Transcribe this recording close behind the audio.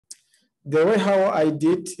The way how I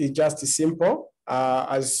did is just simple.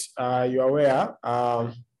 As you're aware,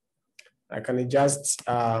 I can just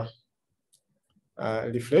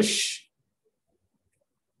refresh.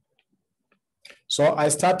 So I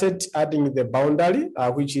started adding the boundary,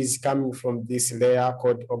 which is coming from this layer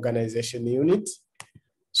called organization unit.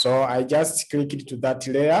 So I just clicked to that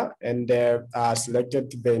layer and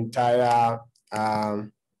selected the entire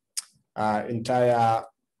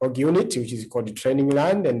org unit, which is called training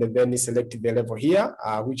land, and then select the level here,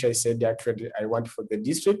 which I said actually I want for the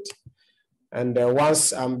district. And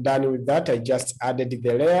once I'm done with that, I just added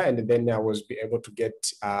the layer, and then I was able to get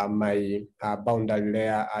my boundary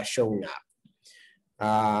layer showing up.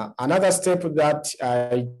 Another step that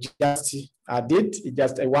I just did,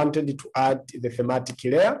 I wanted to add the thematic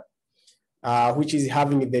layer, which is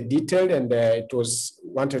having the detail, and it was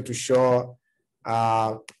wanted to show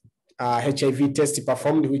HIV test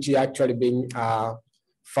performed, which is actually being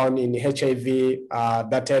found in HIV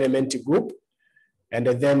data element group. And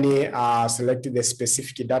then selected the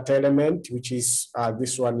specific data element, which is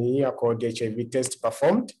this one here called HIV test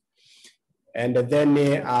performed. And then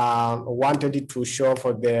wanted it to show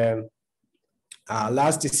for the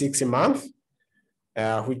last 6 months,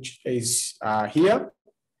 which is here.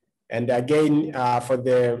 And again, for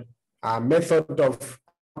the method of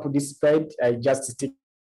displayed, I just stick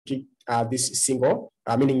this single,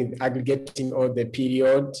 meaning aggregating all the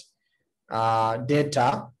period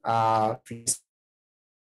data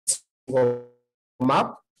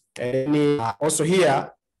map. And also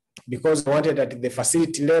here, because I wanted at the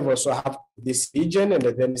facility level, so I have this region and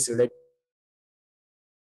then select.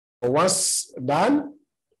 Once done,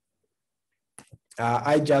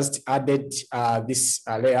 I just added this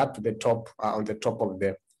layer to the top on the top of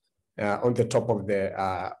the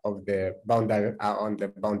boundary on the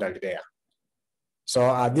boundary layer.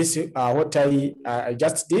 So this is what I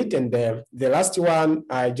just did, and the last one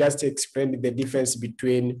I just explained the difference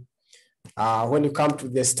between when you come to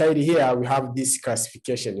the style here, we have this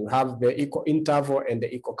classification. You have the equal interval and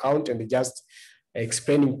the equal count, and just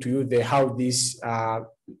explaining to you how this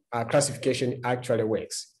classification actually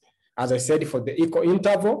works. As I said, for the equal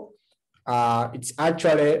interval, it's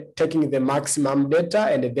actually taking the maximum data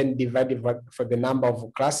and then divided for the number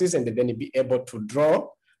of classes, and then be able to draw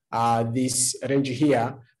this range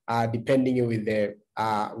here, depending with the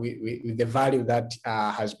value that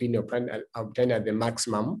has been obtained at the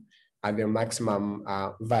maximum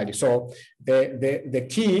value. So the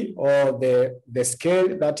key or the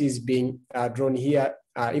scale that is being drawn here,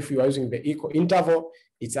 if you are using the equal interval,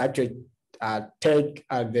 it's actually take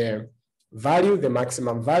the value, the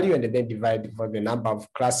maximum value, and then divide for the number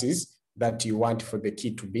of classes that you want for the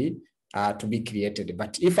key to be created.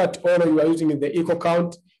 But if at all you are using the equal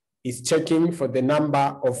count, it's checking for the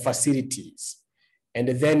number of facilities, and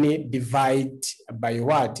then divide by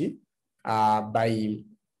what? By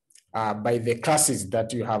the classes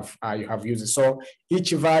that you have used. So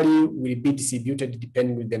each value will be distributed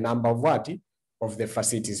depending on the number of what? Of the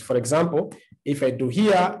facilities. For example, if I do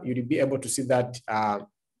here, you'll be able to see that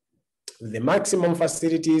the maximum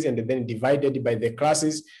facilities and then divided by the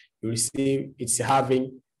classes, you will see it's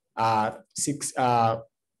having 6,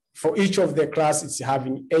 for each of the class, it's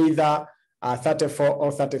having either 34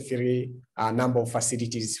 or 33 number of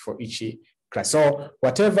facilities for each class. So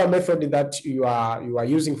whatever method that you are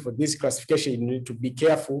using for this classification, you need to be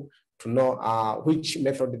careful to know which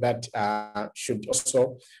method that should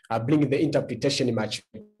also bring the interpretation much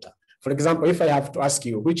better. For example, if I have to ask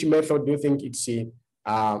you, which method do you think it's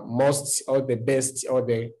most or the best or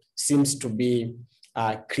seems to be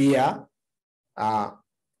clear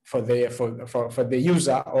for the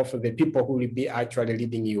user or for the people who will be actually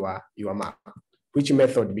reading your map? Which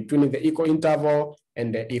method between the equal interval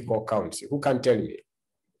and the equal count? Who can tell me?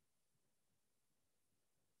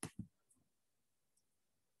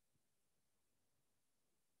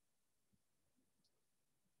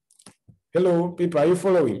 Hello, people, are you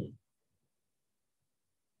following?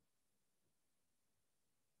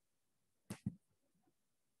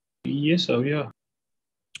 Yes, sir, yeah.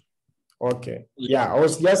 Okay, yeah, I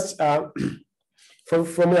was just,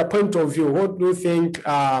 from your point of view, what do you think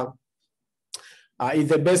is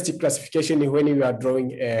the best classification when you are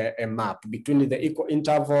drawing a map between the equal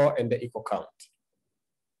interval and the equal count?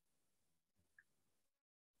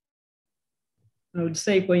 I would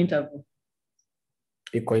say equal interval.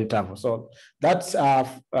 Equal interval. So that's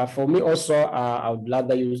for me also, I would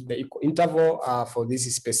rather use the equal interval for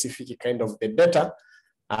this specific kind of the data.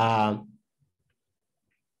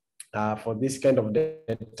 For this kind of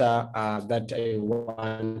data that I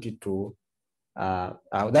wanted to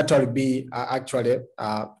that will be actually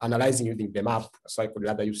analyzing using the map. So I could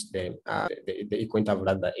rather use the echo interval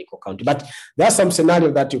rather than echo count. But there are some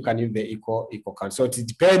scenarios that you can use the echo count. So it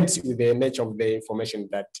depends with the nature of the information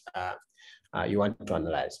that you want to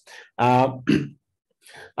analyze.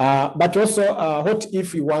 But also, what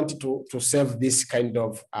if you want to save this kind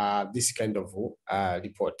of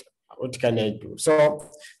report? What can I do? So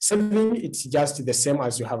saving, it's just the same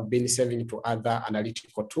as you have been saving to other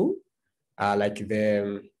analytical tools, like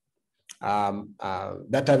the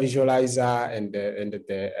data visualizer and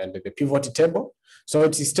the pivot table. So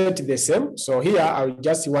it's still the same. So here I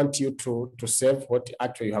just want you to save what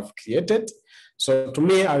actually you have created. So to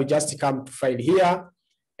me, I will just come to file here,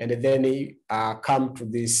 and then come to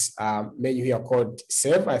this menu here called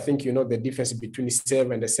save. I think you know the difference between save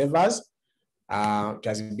and the save as. It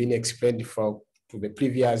has been explained to the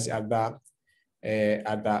previous other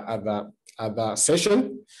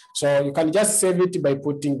session. So you can just save it by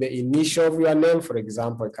putting the initial of your name. For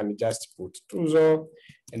example, I can just put Tuzo,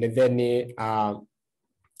 and then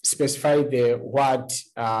specify the word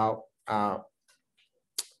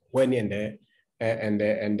when and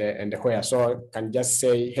where. So I can just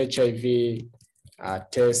say HIV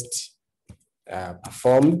test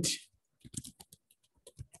performed,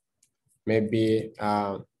 maybe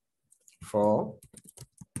for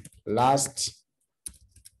last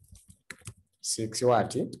 6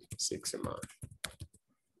 months.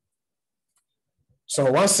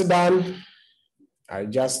 So once done, I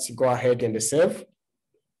just go ahead and save.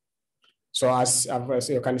 So as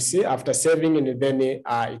you can see, after saving, and then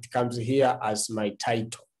it comes here as my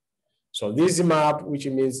title. So this map, which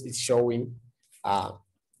means it's showing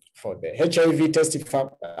for the HIV test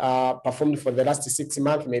performed for the last 6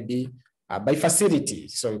 months, maybe by facility.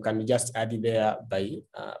 So you can just add it there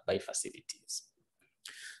by facilities.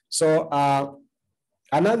 So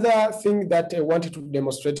another thing that I wanted to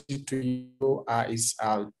demonstrate to you is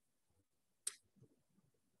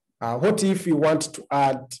what if you want to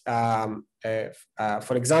add,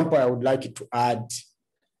 for example, I would like to add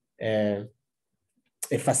a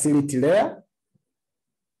facility layer.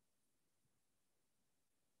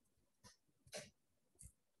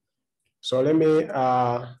 So let me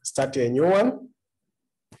start a new one.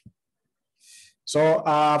 So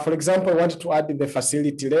for example, I want to add the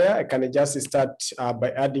facility layer. I can just start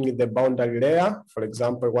by adding the boundary layer. For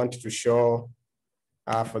example, I want to show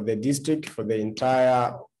for the district, for the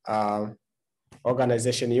entire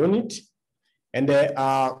organization unit. And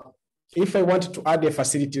if I want to add a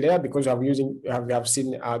facility layer, because we have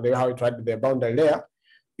seen how to add the boundary layer,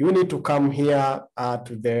 you need to come here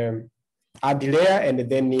to the add layer, and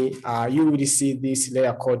then you will see this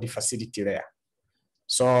layer called the facility layer.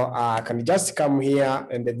 So I can just come here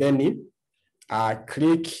and then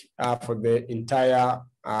click for the entire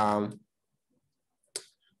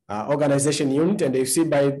organization unit, and you see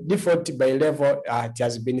by default, by level, it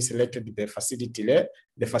has been selected the facility layer,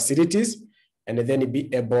 the facilities, and then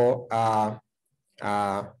be able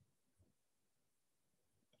to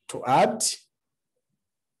add.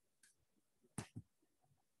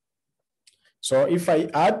 So if I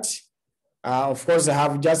add, of course, I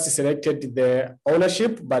have just selected the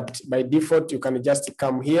ownership, but by default, you can just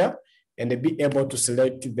come here and be able to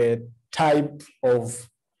select the type of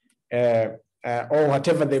or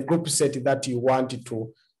whatever the group set that you want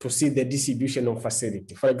to see the distribution of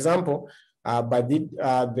facility. For example, by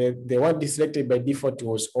the one selected by default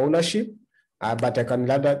was ownership, but I can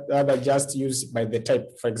rather just use by the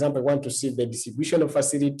type. For example, I want to see the distribution of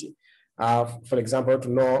facility. For example, to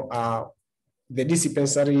know the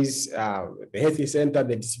dispensaries, the health center,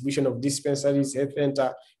 the distribution of dispensaries, health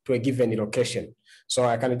center to a given location. So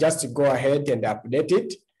I can just go ahead and update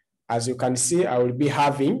it. As you can see, I will be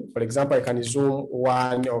having, for example, I can zoom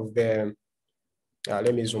one of the,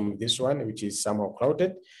 let me zoom this one, which is somehow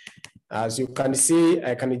crowded. As you can see,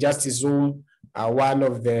 I can just zoom one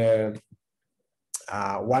of the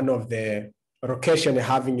location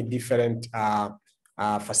having a different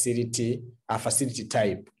facility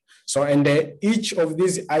type. So, and each of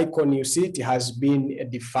these icon you see, it has been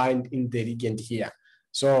defined in the legend here.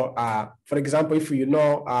 So, for example, if you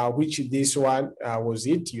know which this one was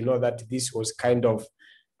it, you know that this was kind of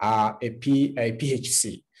a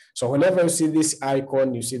PHC. So whenever you see this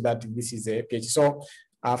icon, you see that this is a PHC. So,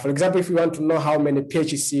 for example, if you want to know how many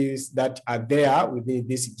PHCs that are there within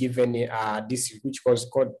this given district, which was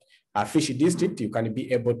called Fish District, you can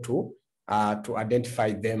be able to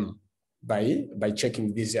identify them by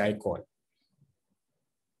checking this icon.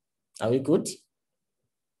 Are we good?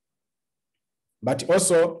 But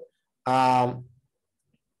also,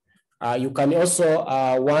 you can also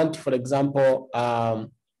want, for example,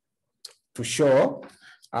 show.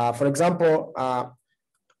 For example,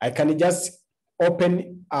 I can just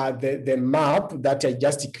open the map that I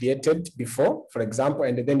just created before, for example,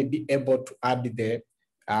 and then be able to add the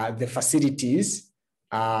facilities,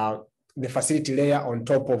 the facility layer on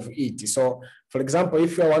top of it. So, for example,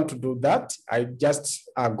 if I want to do that, I just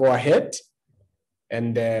go ahead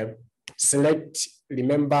and select.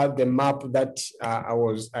 Remember the map that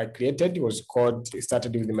I created was called. It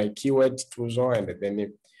started with my keyword Tuzo, and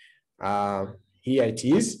then here it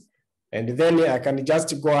is. And then I can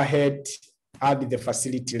just go ahead, add the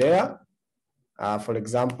facility layer. For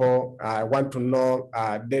example, I want to know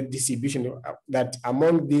the distribution that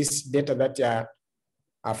among this data that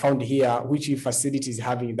are found here, which facility is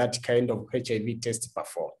having that kind of HIV test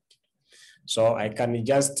performed. So I can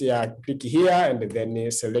just click here and then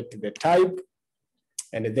select the type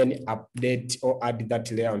and then update or add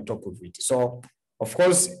that layer on top of it. So of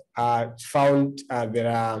course, found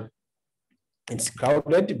it's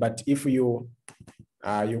crowded, but if you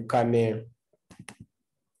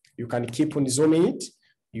can keep on zooming it,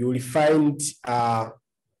 you will find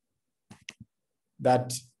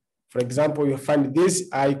that, for example, you find this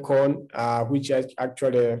icon, which is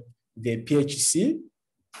actually the PHC.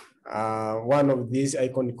 One of these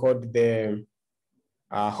icons called the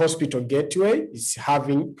hospital gateway is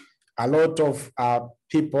having a lot of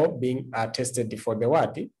people being tested for the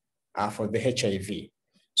what? For the HIV.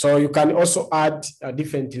 So you can also add a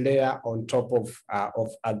different layer on top of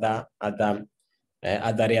other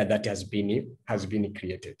layer that has been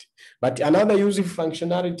created. But another useful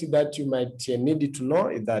functionality that you might need to know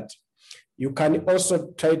is that you can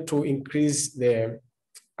also try to increase the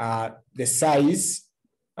size.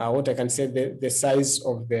 What I can say, the size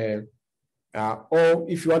of the, or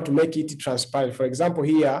if you want to make it transparent. For example,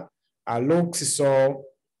 here looks so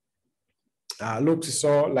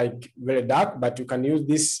like very dark, but you can use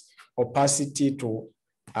this opacity to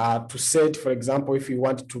set, for example, if you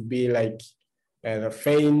want to be like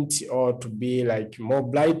faint or to be like more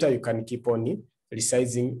brighter, you can keep on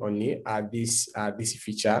resizing on this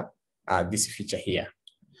feature here.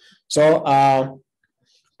 So I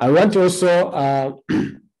want also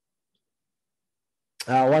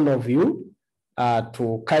one of you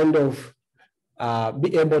to kind of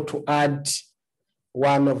be able to add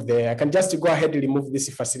one of the, I can just go ahead and remove this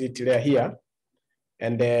facility layer here.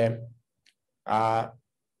 And I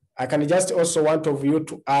can just also want of you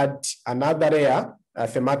to add another layer, a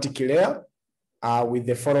thematic layer with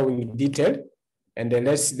the following detail. And then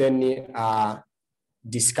let's then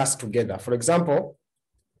discuss together. For example,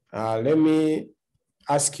 let me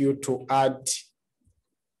ask you to add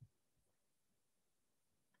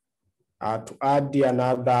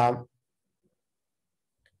another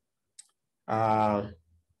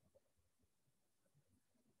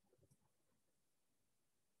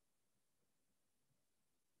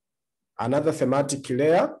another thematic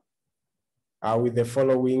layer with the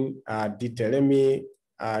following detail. Let me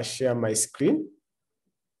share my screen.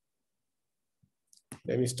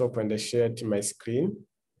 Let me stop and share to my screen.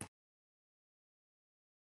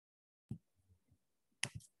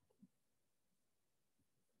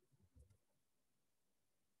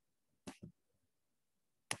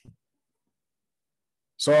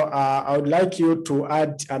 So I would like you to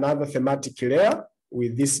add another thematic layer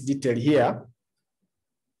with this detail here.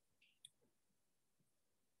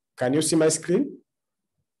 Can you see my screen?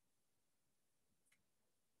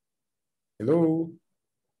 Hello?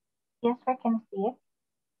 Yes, I can see it.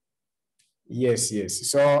 Yes,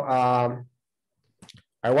 yes. So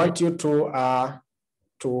I want you to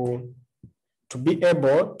be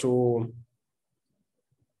able to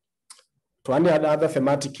add another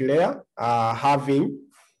thematic layer having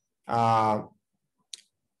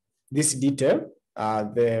this detail.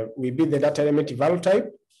 Will be the data element value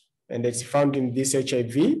type, and it's found in this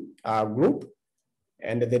HIV group.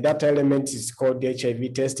 And the data element is called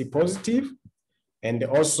HIV test positive, and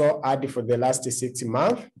also add for the last 6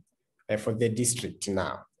 months for the district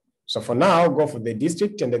now. So for now, go for the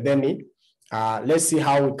district, and then let's see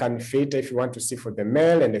how we can filter if you want to see for the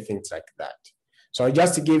male and things like that. So I'll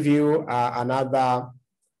just give you another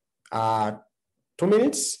 2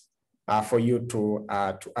 minutes for you to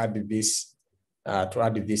add this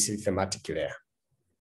thematic layer.